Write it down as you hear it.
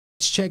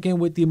check in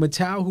with the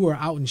Matao, who are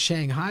out in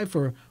Shanghai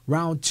for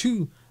round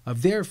 2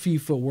 of their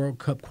FIFA World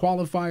Cup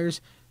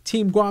qualifiers.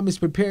 Team Guam is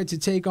prepared to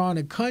take on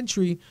a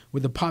country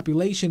with a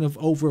population of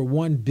over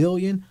 1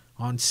 billion.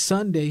 On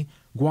Sunday,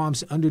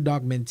 Guam's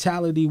underdog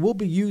mentality will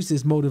be used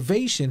as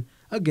motivation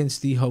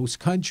against the host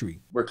country.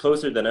 We're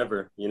closer than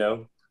ever, you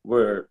know.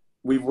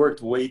 We've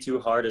worked way too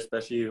hard,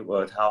 especially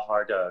with how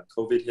hard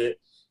COVID hit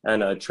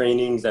and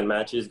trainings and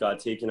matches got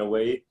taken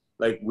away.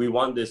 Like, we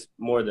want this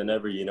more than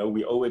ever, you know.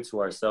 We owe it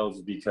to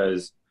ourselves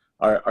because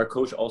our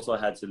coach also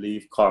had to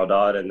leave, Carl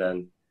Dodd, and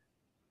then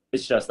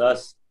it's just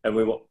us. And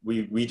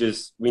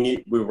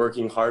we're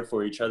working hard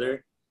for each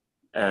other,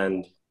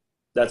 and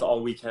that's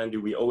all we can do.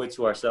 We owe it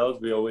to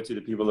ourselves. We owe it to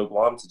the people of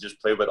Guam to just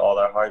play with all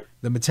our heart.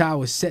 The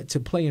Matao is set to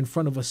play in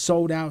front of a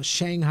sold-out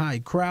Shanghai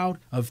crowd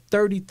of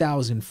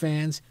 30,000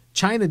 fans.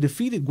 China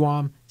defeated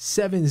Guam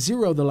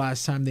 7-0 the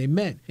last time they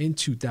met in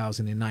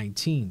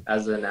 2019.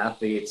 As an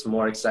athlete, it's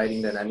more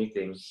exciting than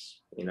anything,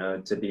 you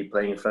know, to be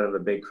playing in front of a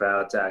big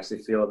crowd, to actually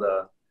feel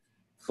the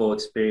full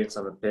experience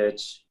on the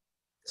pitch.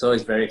 It's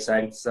always very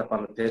exciting to step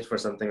on the pitch for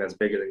something that's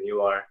bigger than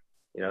you are.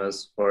 You know,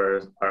 it's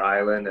for our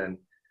island and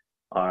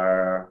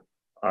our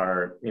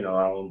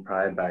own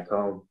pride back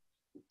home.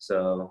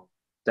 So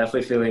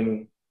definitely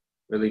feeling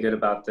really good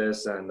about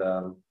this, and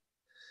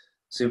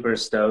super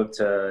stoked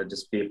to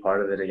just be a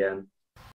part of it again.